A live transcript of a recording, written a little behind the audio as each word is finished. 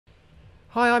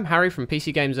Hi, I'm Harry from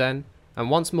PCGamesN, and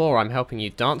once more I'm helping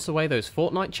you dance away those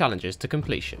Fortnite challenges to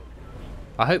completion.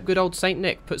 I hope good old Saint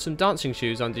Nick put some dancing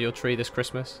shoes under your tree this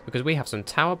Christmas, because we have some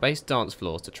tower-based dance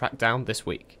floors to track down this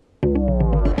week.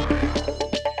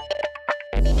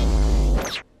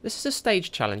 This is a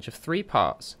stage challenge of 3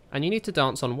 parts, and you need to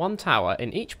dance on one tower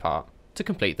in each part to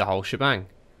complete the whole shebang.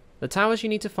 The towers you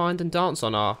need to find and dance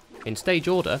on are, in stage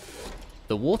order,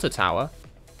 the Water Tower,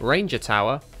 Ranger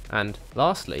Tower, and,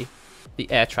 lastly, the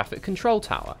Air Traffic Control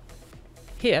Tower.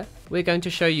 Here, we're going to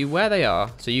show you where they are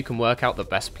so you can work out the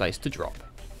best place to drop.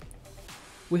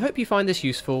 We hope you find this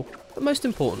useful, but most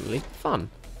importantly, fun.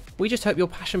 We just hope your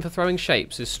passion for throwing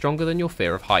shapes is stronger than your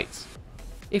fear of heights.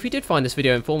 If you did find this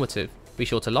video informative, be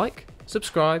sure to like,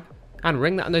 subscribe, and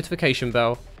ring that notification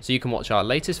bell so you can watch our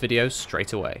latest videos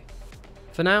straight away.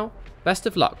 For now, best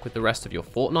of luck with the rest of your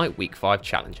Fortnite Week 5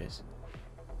 challenges.